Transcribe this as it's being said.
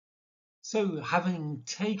So, having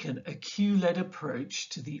taken a cue-led approach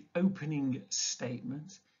to the opening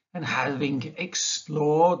statement and having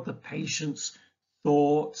explored the patient's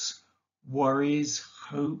thoughts, worries,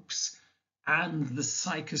 hopes, and the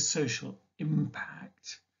psychosocial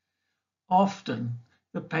impact, often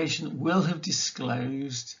the patient will have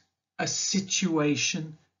disclosed a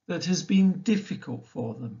situation that has been difficult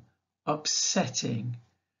for them, upsetting,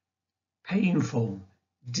 painful,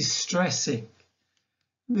 distressing.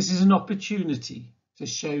 This is an opportunity to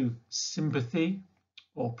show sympathy,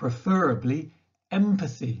 or preferably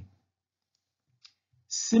empathy.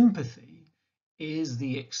 Sympathy is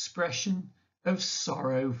the expression of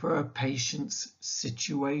sorrow for a patient's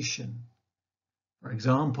situation. For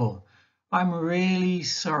example, I'm really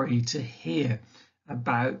sorry to hear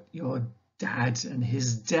about your dad and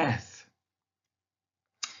his death.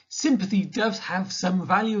 Sympathy does have some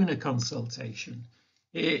value in a consultation.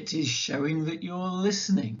 It is showing that you're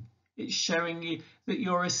listening. It's showing you that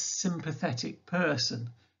you're a sympathetic person,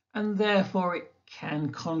 and therefore it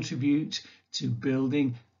can contribute to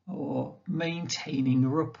building or maintaining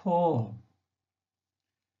rapport.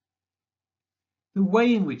 The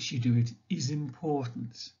way in which you do it is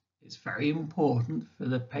important. It's very important for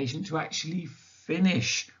the patient to actually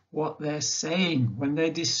finish what they're saying when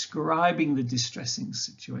they're describing the distressing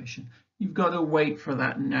situation. You've got to wait for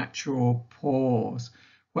that natural pause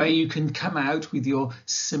where you can come out with your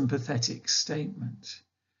sympathetic statement.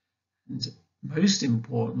 And most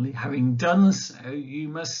importantly, having done so, you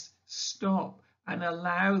must stop and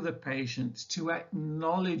allow the patient to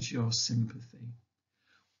acknowledge your sympathy.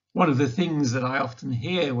 One of the things that I often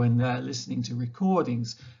hear when they're listening to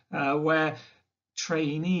recordings where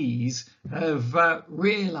trainees have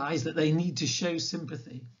realized that they need to show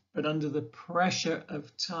sympathy, but under the pressure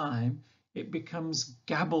of time, it becomes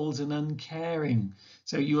gabbled and uncaring.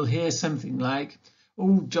 So you'll hear something like,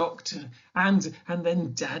 "Oh, doctor, and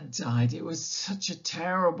then dad died. It was such a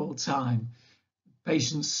terrible time." The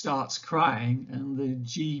patient starts crying and the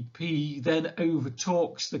GP then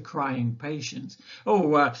overtalks the crying patient.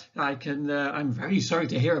 "Oh, I'm very sorry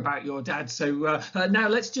to hear about your dad. So now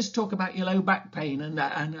let's just talk about your low back pain and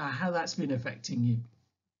how that's been affecting you."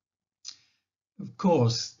 Of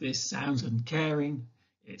course, this sounds uncaring.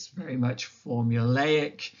 It's very much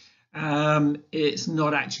formulaic. It's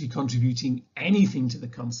not actually contributing anything to the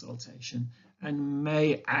consultation and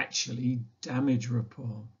may actually damage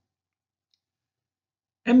rapport.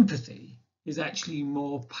 Empathy is actually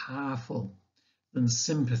more powerful than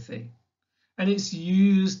sympathy, and it's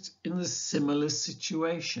used in the similar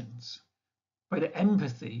situations. But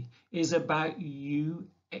empathy is about you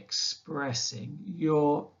expressing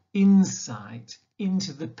your insight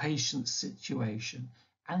into the patient's situation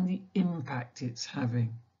and the impact it's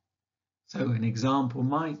having. So an example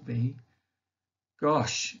might be,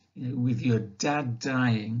 "Gosh, with your dad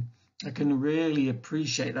dying, I can really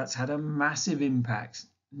appreciate that's had a massive impact,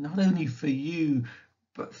 not only for you,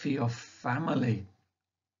 but for your family."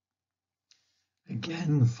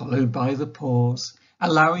 Again, followed by the pause,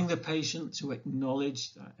 allowing the patient to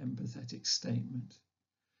acknowledge that empathetic statement.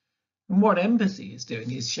 And what empathy is doing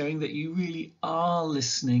is showing that you really are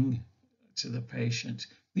listening to the patient,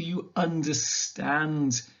 that you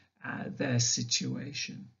understand their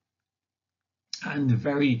situation, and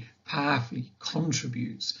very powerfully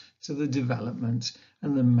contributes to the development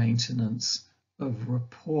and the maintenance of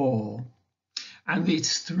rapport. And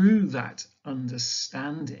it's through that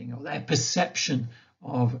understanding, or their perception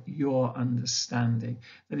of your understanding,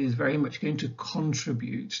 that is very much going to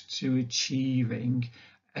contribute to achieving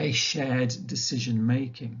a shared decision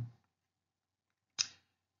making.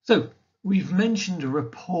 So we've mentioned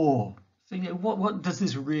rapport. So, what does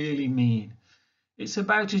this really mean? It's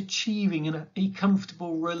about achieving a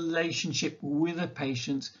comfortable relationship with a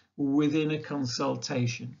patient within a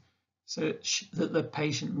consultation, so that the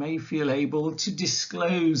patient may feel able to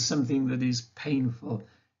disclose something that is painful,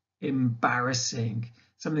 embarrassing,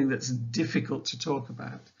 something that's difficult to talk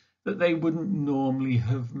about, that they wouldn't normally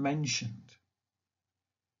have mentioned.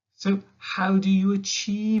 So how do you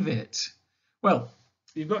achieve it? Well,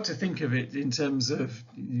 you've got to think of it in terms of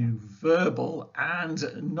verbal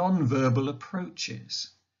and non-verbal approaches.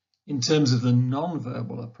 In terms of the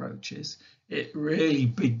non-verbal approaches, it really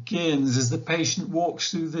begins as the patient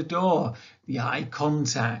walks through the door. The eye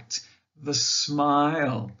contact, the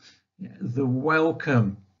smile, the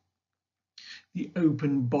welcome, the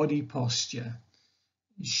open body posture,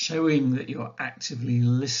 showing that you're actively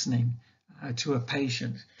listening to a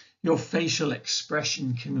patient. Your facial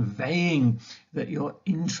expression conveying that you're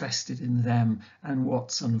interested in them and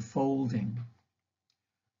what's unfolding.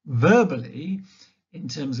 Verbally, in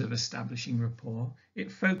terms of establishing rapport.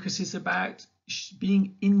 It focuses about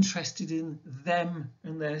being interested in them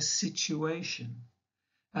and their situation.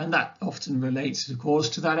 And that often relates, of course,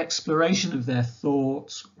 to that exploration of their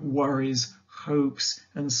thoughts, worries, hopes,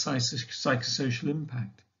 and psychosocial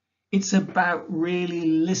impact. It's about really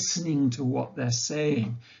listening to what they're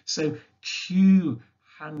saying. So cue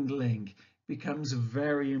handling becomes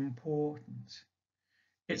very important.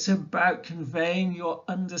 It's about conveying your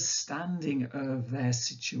understanding of their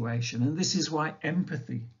situation. And this is why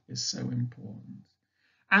empathy is so important.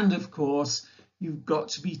 And of course, you've got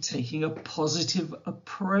to be taking a positive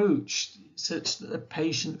approach such that the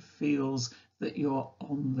patient feels that you're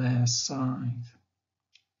on their side.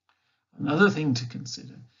 Another thing to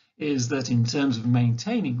consider is that in terms of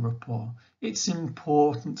maintaining rapport, it's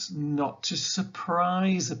important not to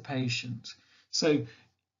surprise a patient. So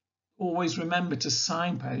always remember to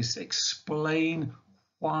signpost, explain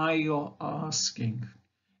why you're asking,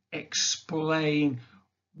 explain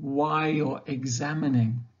why you're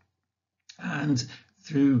examining, and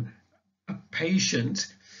through a patient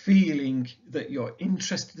feeling that you're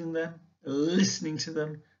interested in them, listening to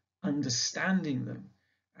them, understanding them,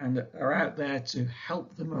 and are out there to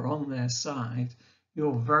help them or on their side,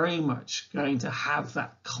 you're very much going to have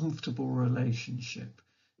that comfortable relationship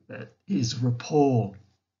that is rapport.